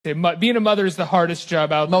Being a mother is the hardest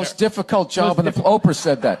job out there. Most difficult job. Oprah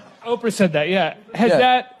said that. Oprah said that, yeah.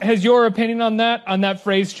 Has your opinion on that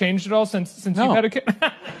phrase changed at all since you've had a kid?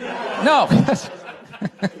 No.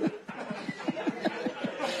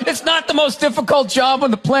 It's not the most difficult job on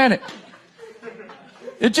the planet.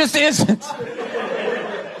 It just isn't.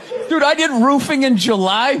 Dude, I did roofing in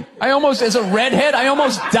July. As a redhead, I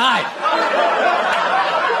almost died.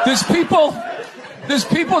 There's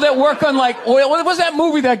people that work on like oil. What was that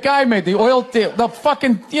movie that guy made? The oil, the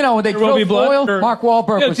fucking, they drilled oil. Mark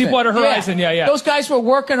Wahlberg was Deepwater Horizon, yeah. Those guys were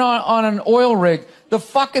working on an oil rig. The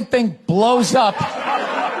fucking thing blows up.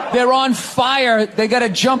 They're on fire. They got to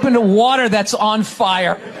jump into water that's on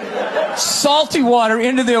fire. Salty water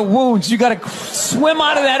into their wounds. You got to swim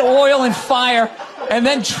out of that oil and fire and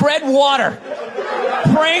then tread water,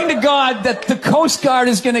 praying to God that the Coast Guard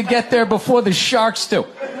is going to get there before the sharks do.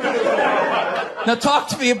 Now talk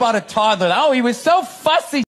to me about a toddler. Oh, he was so fussy.